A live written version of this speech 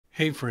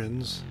Hey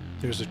friends,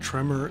 there's a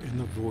tremor in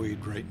the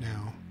void right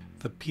now.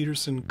 The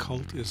Peterson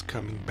cult is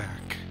coming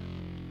back.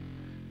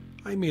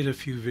 I made a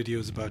few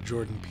videos about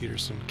Jordan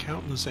Peterson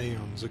countless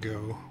aeons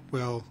ago,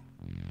 well,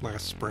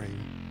 last spring.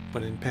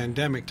 But in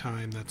pandemic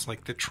time, that's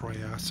like the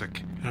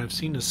Triassic, and I've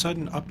seen a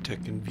sudden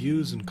uptick in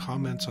views and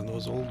comments on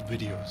those old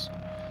videos.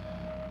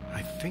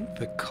 I think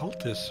the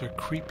cultists are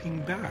creeping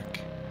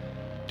back,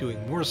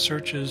 doing more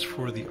searches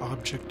for the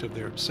object of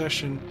their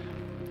obsession,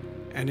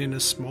 and in a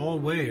small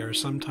way are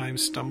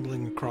sometimes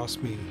stumbling across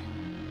me.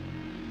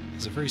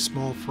 As a very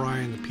small fry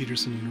in the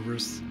Peterson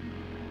universe,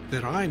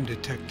 that I'm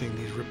detecting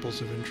these ripples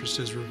of interest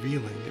is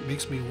revealing. It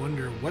makes me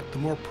wonder what the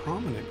more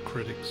prominent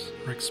critics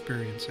are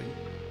experiencing.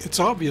 It's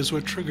obvious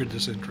what triggered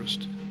this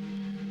interest.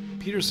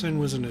 Peterson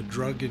was in a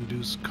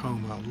drug-induced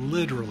coma,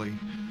 literally,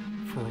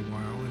 for a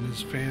while, and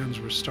his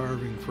fans were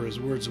starving for his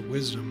words of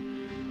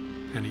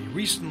wisdom, and he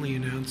recently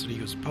announced that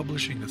he was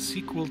publishing a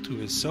sequel to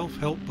his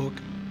self-help book,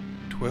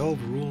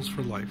 12 Rules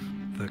for Life.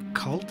 The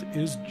cult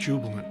is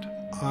jubilant.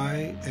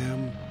 I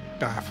am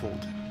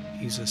baffled.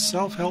 He's a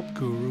self-help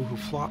guru who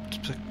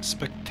flopped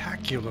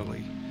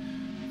spectacularly,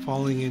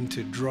 falling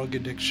into drug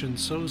addiction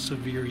so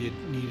severe he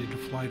needed to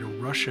fly to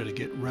Russia to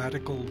get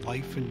radical,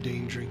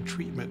 life-endangering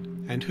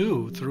treatment, and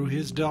who, through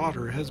his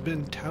daughter, has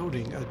been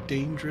touting a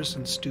dangerous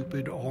and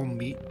stupid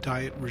all-meat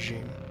diet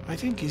regime. I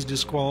think he's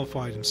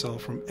disqualified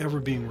himself from ever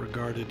being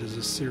regarded as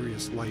a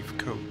serious life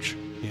coach.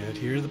 Yet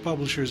here the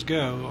publishers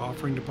go,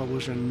 offering to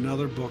publish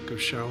another book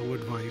of shallow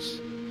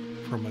advice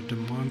from a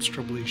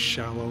demonstrably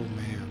shallow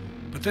man.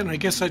 But then I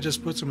guess that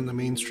just puts him in the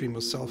mainstream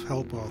of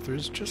self-help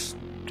authors, just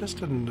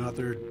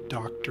another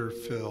Dr.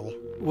 Phil.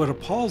 What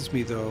appalls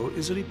me, though,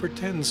 is that he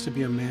pretends to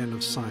be a man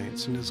of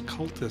science, and his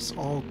cultists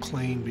all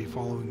claim to be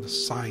following the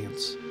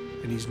science,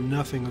 and he's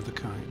nothing of the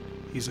kind.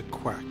 He's a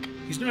quack.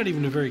 He's not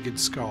even a very good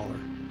scholar,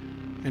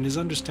 and his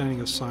understanding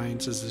of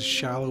science is as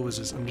shallow as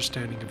his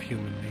understanding of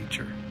human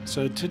nature.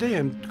 So today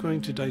I'm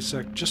going to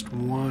dissect just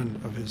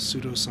one of his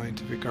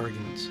pseudoscientific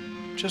arguments.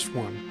 Just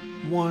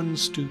one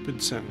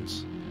stupid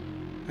sentence.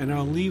 And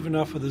I'll leave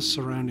enough of this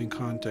surrounding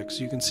context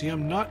so you can see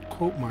I'm not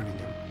quote mining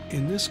him.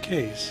 In this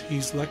case,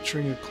 he's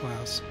lecturing a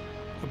class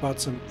about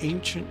some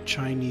ancient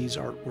Chinese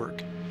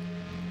artwork,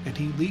 and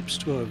he leaps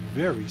to a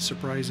very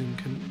surprising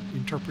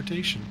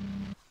interpretation.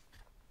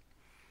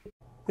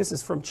 This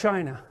is from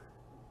China.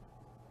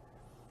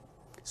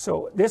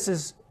 So this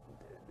is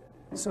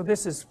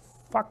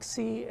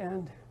Fuxi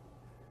and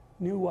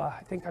Nuwa.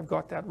 I think I've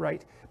got that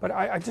right. But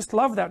I just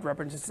love that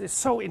representation. It's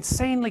so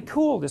insanely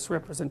cool, this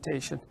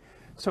representation.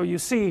 So you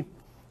see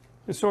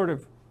the sort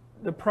of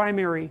the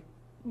primary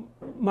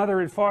mother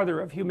and father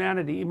of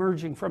humanity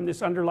emerging from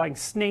this underlying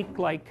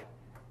snake-like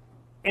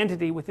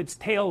entity with its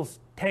tails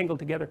tangled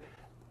together.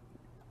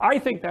 I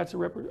think that's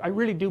I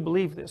really do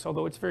believe this,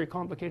 although it's very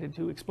complicated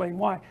to explain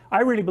why.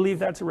 I really believe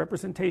that's a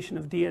representation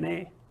of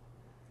DNA.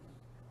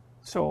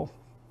 So,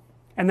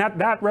 and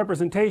that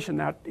representation,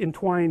 that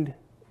entwined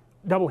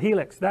double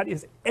helix, that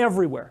is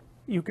everywhere.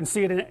 You can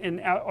see it in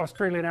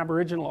Australian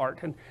Aboriginal art,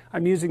 and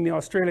I'm using the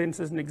Australians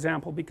as an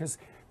example because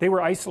they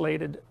were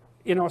isolated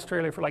in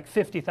Australia for like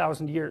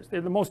 50,000 years. They're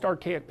the most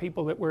archaic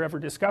people that were ever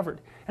discovered,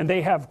 and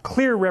they have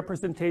clear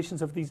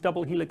representations of these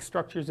double helix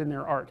structures in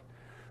their art.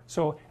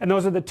 So, and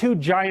those are the two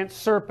giant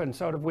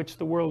serpents out of which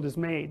the world is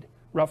made,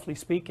 roughly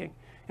speaking.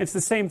 It's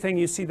the same thing,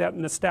 you see that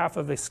in the staff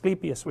of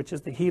Asclepius, which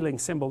is the healing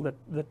symbol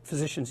that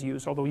physicians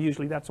use, although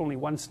usually that's only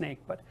one snake,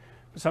 but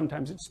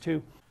sometimes it's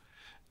two.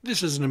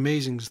 This is an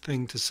amazing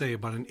thing to say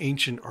about an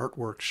ancient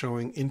artwork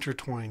showing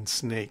intertwined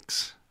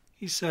snakes.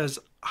 He says,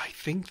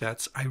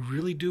 I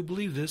really do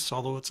believe this,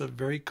 although it's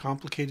very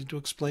complicated to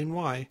explain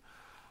why.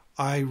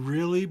 I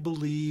really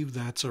believe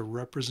that's a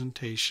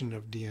representation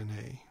of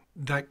DNA.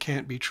 That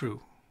can't be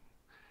true.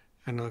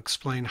 And I'll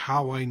explain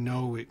how I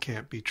know it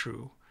can't be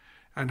true,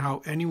 and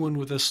how anyone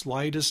with the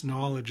slightest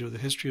knowledge of the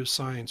history of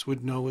science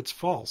would know it's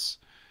false.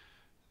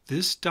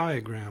 This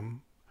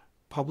diagram,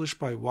 published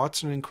by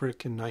Watson and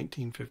Crick in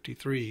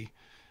 1953,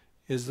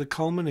 is the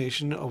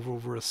culmination of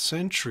over a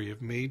century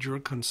of major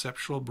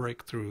conceptual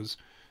breakthroughs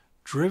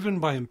driven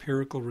by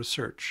empirical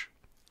research.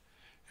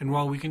 And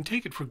while we can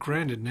take it for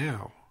granted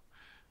now,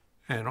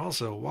 and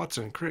also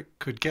Watson and Crick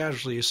could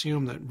casually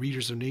assume that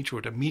readers of nature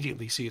would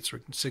immediately see its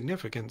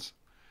significance,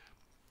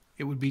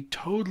 it would be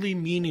totally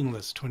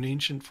meaningless to an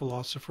ancient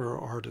philosopher or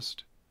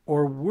artist.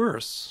 Or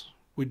worse,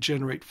 would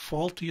generate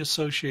faulty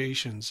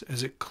associations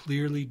as it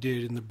clearly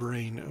did in the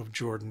brain of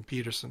Jordan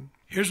Peterson.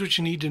 Here's what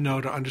you need to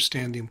know to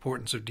understand the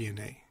importance of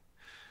DNA.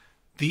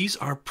 These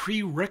are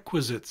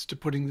prerequisites to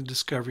putting the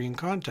discovery in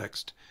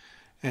context,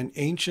 and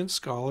ancient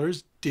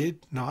scholars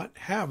did not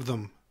have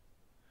them.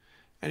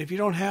 And if you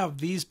don't have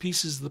these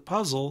pieces of the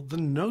puzzle, the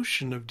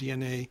notion of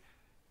DNA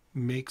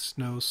makes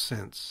no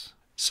sense.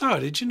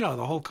 So, did you know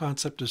the whole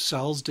concept of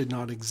cells did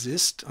not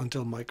exist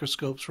until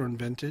microscopes were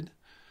invented,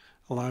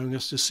 allowing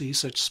us to see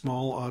such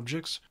small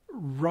objects?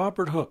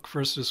 Robert Hooke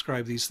first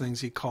described these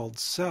things he called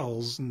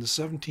cells in the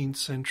 17th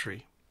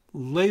century.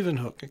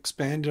 Leeuwenhoek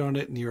expanded on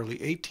it in the early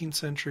 18th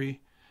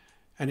century,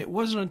 and it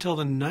wasn't until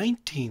the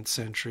 19th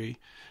century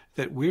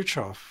that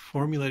Virchow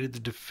formulated the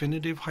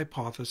definitive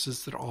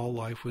hypothesis that all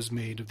life was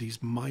made of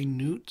these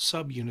minute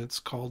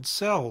subunits called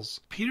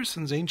cells.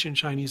 Peterson's ancient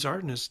Chinese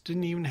artist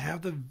didn't even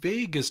have the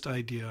vaguest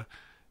idea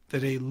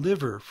that a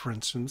liver, for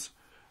instance,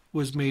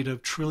 was made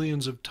of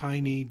trillions of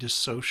tiny,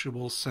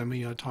 dissociable,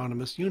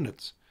 semi-autonomous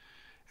units.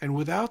 And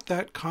without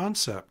that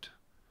concept,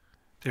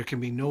 there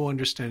can be no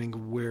understanding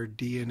of where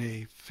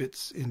DNA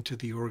fits into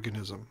the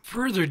organism.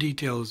 Further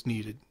detail is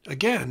needed.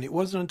 Again, it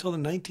wasn't until the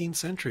 19th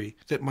century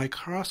that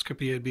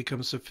microscopy had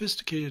become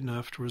sophisticated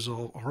enough to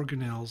resolve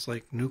organelles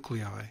like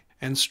nuclei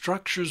and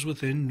structures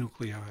within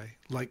nuclei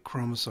like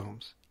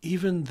chromosomes.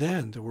 Even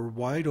then, there were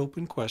wide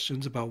open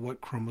questions about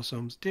what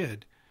chromosomes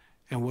did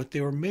and what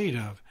they were made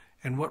of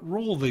and what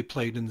role they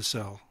played in the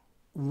cell.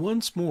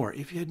 Once more,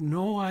 if you had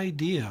no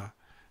idea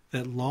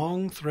that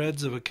long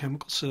threads of a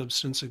chemical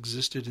substance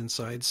existed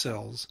inside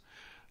cells,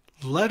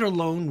 let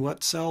alone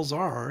what cells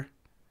are,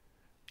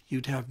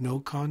 you'd have no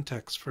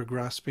context for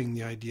grasping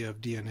the idea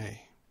of DNA.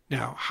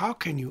 Now, how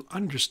can you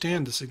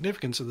understand the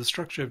significance of the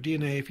structure of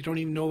DNA if you don't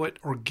even know what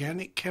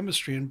organic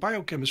chemistry and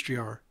biochemistry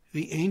are?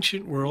 The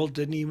ancient world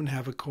didn't even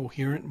have a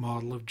coherent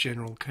model of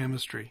general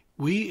chemistry.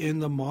 We in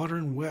the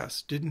modern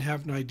West didn't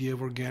have an idea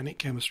of organic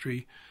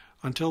chemistry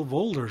until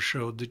Volder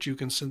showed that you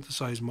can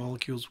synthesize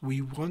molecules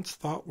we once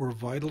thought were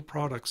vital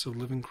products of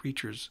living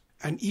creatures.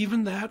 And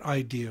even that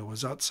idea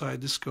was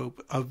outside the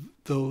scope of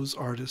those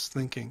artists'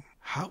 thinking.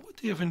 How would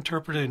they have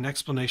interpreted an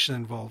explanation that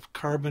involved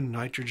carbon,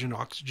 nitrogen,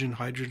 oxygen,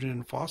 hydrogen,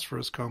 and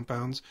phosphorus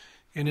compounds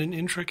in an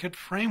intricate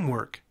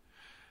framework?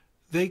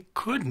 They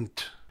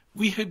couldn't.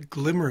 We had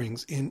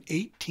glimmerings in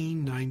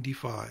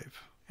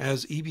 1895.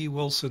 As E.B.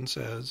 Wilson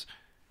says,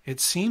 it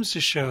seems to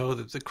show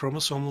that the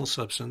chromosomal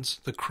substance,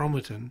 the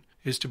chromatin,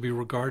 is to be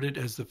regarded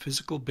as the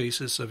physical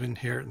basis of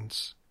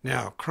inheritance.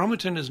 Now,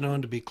 chromatin is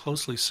known to be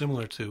closely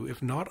similar to,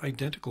 if not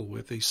identical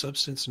with, a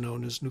substance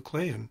known as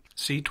nuclein,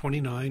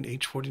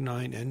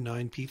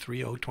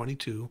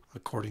 C29H49N9P3022,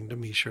 according to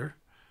Miescher,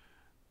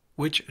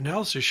 which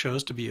analysis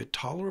shows to be a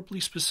tolerably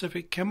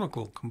specific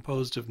chemical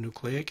composed of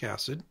nucleic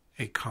acid,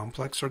 a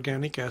complex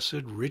organic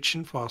acid rich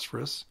in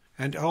phosphorus,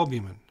 and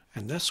albumin.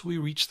 And thus we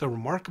reach the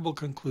remarkable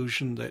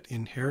conclusion that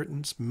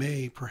inheritance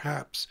may,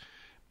 perhaps,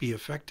 be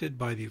affected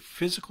by the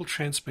physical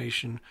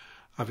transmission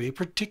of a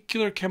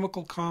particular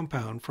chemical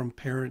compound from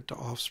parent to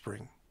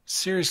offspring.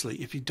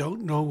 Seriously, if you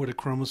don't know what a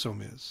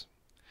chromosome is,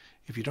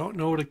 if you don't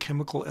know what a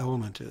chemical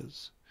element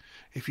is,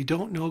 if you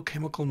don't know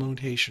chemical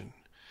notation,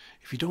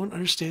 if you don't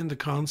understand the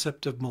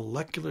concept of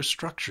molecular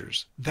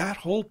structures, that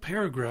whole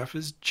paragraph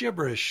is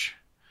gibberish.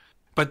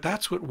 But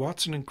that's what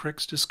Watson and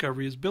Crick's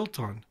discovery is built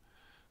on,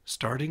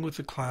 starting with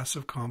the class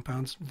of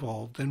compounds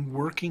involved, then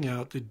working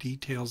out the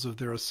details of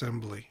their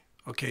assembly.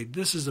 Okay,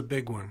 this is a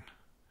big one.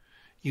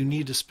 You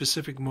need a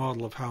specific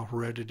model of how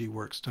heredity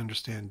works to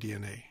understand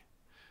DNA.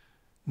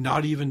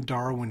 Not even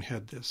Darwin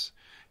had this.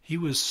 He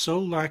was so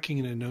lacking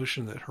in a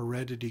notion that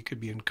heredity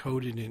could be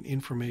encoded in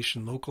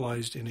information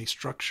localized in a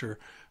structure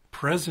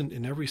present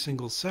in every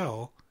single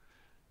cell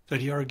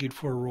that he argued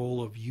for a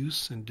role of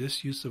use and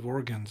disuse of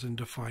organs in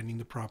defining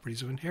the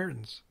properties of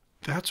inheritance.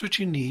 That's what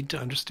you need to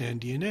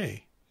understand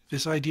DNA.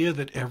 This idea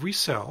that every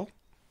cell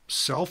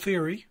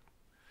theory,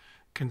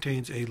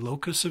 contains a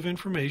locus of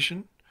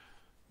information,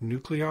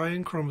 nuclei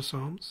and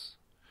chromosomes,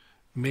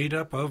 made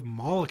up of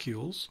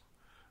molecules,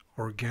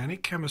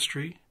 organic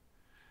chemistry,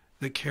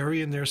 that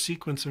carry in their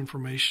sequence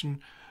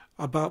information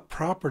about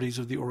properties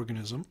of the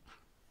organism,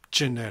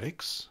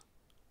 genetics.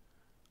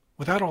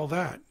 Without all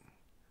that,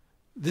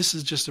 this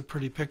is just a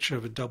pretty picture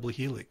of a double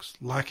helix,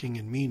 lacking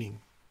in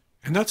meaning.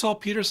 And that's all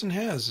Peterson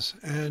has,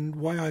 and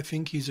why I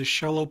think he's a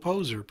shallow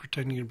poser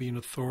pretending to be an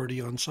authority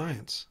on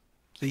science.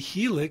 The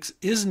helix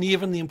isn't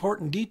even the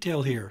important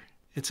detail here.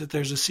 It's that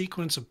there's a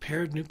sequence of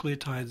paired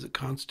nucleotides that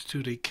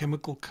constitute a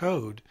chemical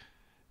code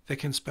that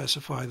can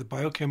specify the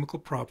biochemical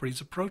properties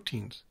of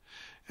proteins,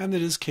 and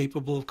that is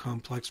capable of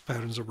complex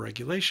patterns of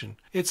regulation.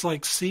 It's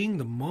like seeing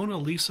the Mona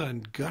Lisa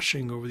and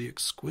gushing over the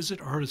exquisite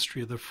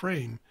artistry of the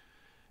frame,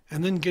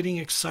 and then getting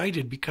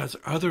excited because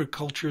other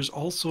cultures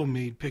also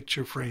made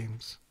picture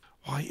frames.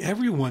 Why,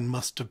 everyone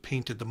must have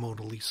painted the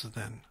Mona Lisa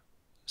then.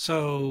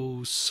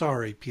 So,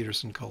 sorry,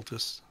 Peterson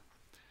cultists.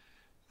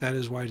 That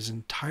is why it is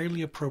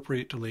entirely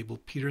appropriate to label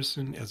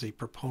Peterson as a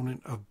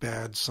proponent of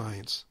bad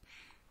science.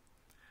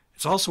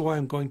 It's also why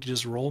I'm going to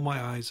just roll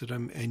my eyes at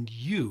him and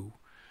you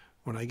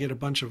when I get a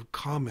bunch of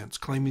comments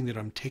claiming that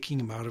I'm taking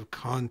him out of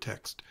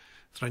context,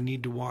 that I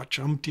need to watch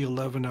umpty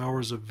 11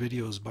 hours of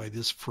videos by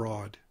this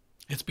fraud.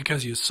 It's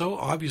because he is so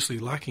obviously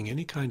lacking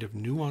any kind of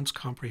nuanced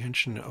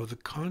comprehension of the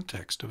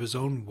context of his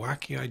own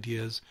wacky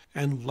ideas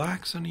and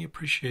lacks any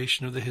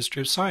appreciation of the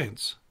history of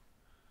science.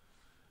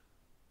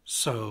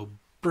 So,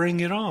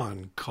 bring it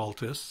on,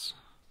 cultists.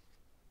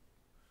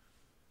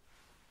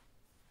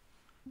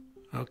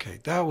 Okay,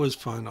 that was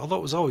fun, although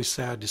it was always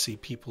sad to see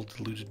people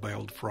deluded by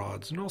old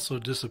frauds, and also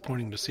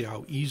disappointing to see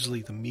how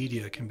easily the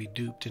media can be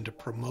duped into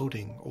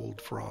promoting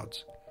old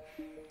frauds.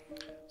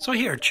 So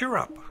here, cheer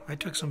up. I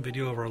took some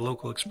video of our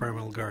local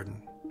experimental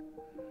garden.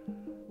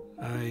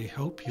 I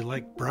hope you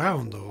like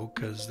brown, though,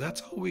 because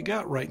that's all we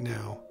got right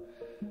now.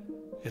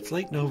 It's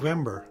late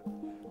November.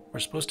 We're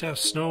supposed to have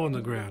snow on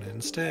the ground.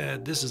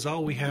 Instead, this is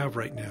all we have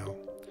right now.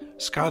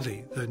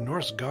 Skadi, the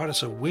Norse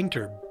goddess of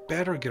winter,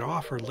 better get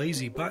off her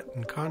lazy butt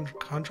and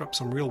conjure up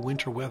some real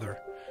winter weather.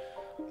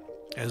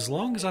 As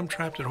long as I'm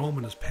trapped at home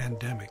in this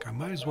pandemic, I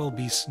might as well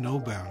be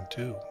snowbound,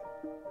 too.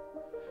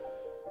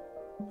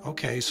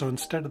 Okay, so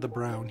instead of the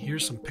brown,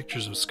 here's some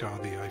pictures of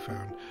Skadi I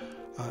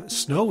found.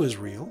 Snow is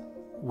real.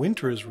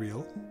 Winter is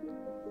real.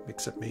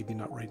 Except maybe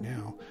not right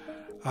now.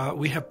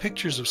 We have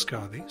pictures of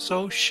Skadi,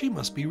 so she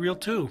must be real,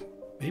 too.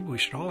 Maybe we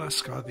should all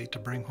ask Skadi to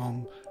bring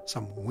home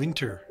some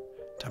winter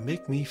to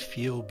make me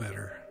feel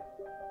better.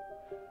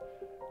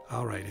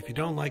 Alright, if you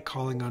don't like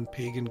calling on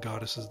pagan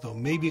goddesses, though,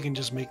 maybe you can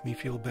just make me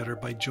feel better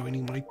by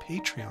joining my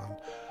Patreon,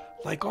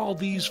 like all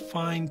these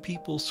fine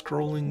people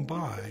scrolling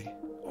by.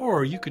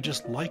 Or you could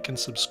just like and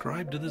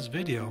subscribe to this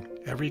video.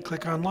 Every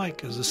click on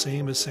like is the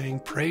same as saying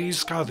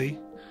praise Skadi,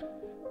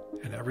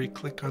 and every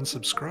click on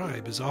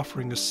subscribe is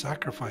offering a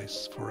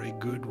sacrifice for a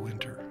good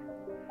winter.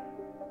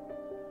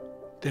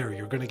 There,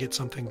 you're going to get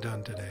something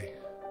done today.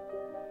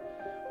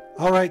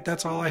 Alright,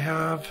 that's all I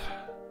have.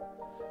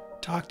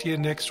 Talk to you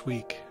next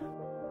week.